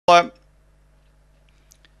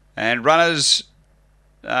And runners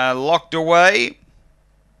locked away.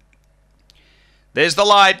 There's the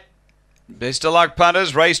light. Best of luck,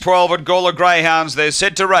 punters. Race 12 at Gawler Greyhounds. They're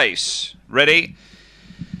set to race. Ready?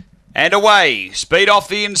 And away. Speed off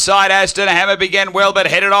the inside. Aston Hammer began well, but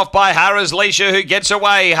headed off by Hara's Leisha, who gets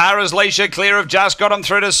away. Hara's Leisha clear of just got him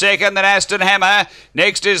through to second. Then Aston Hammer.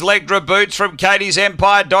 Next is Lectra Boots from Katie's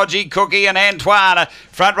Empire, Dodgy Cookie and Antoine.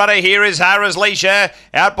 Front runner here is Hara's Leisha.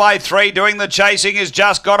 Out by 3, doing the chasing is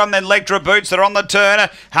Just Got Him. Then Lectra Boots, they're on the turn.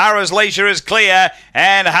 Hara's Leisha is clear,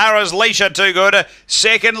 and Hara's Leisha too good.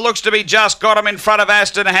 Second looks to be Just Got Him in front of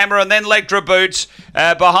Aston Hammer, and then Lectra Boots.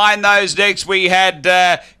 Behind those next we had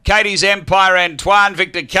Katie's Empire, Antoine,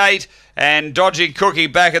 Victor Kate, and Dodgy Cookie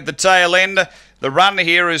back at the tail end. The run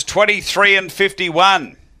here is 23 and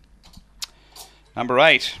 51. Number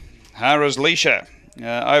 8, Hara's Leisha.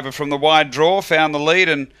 Over from the wide draw, found the lead,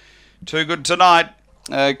 and too good tonight.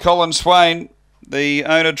 Colin Swain, the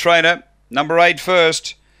owner-trainer. Number 8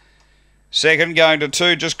 first. Second going to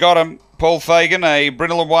 2, Just Got Him. Paul Fagan, a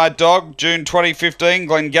brindle and white dog. June 2015,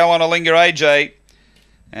 Glengallon-Alinga AJ.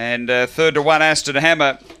 And third to 1, Aston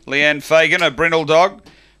Hammer. Leanne Fagan, a brindle dog.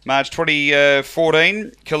 March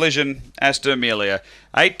 2014, Collision, Aston Amelia.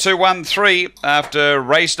 8-2-1-3 after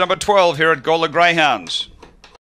race number 12 here at Gawler Greyhounds.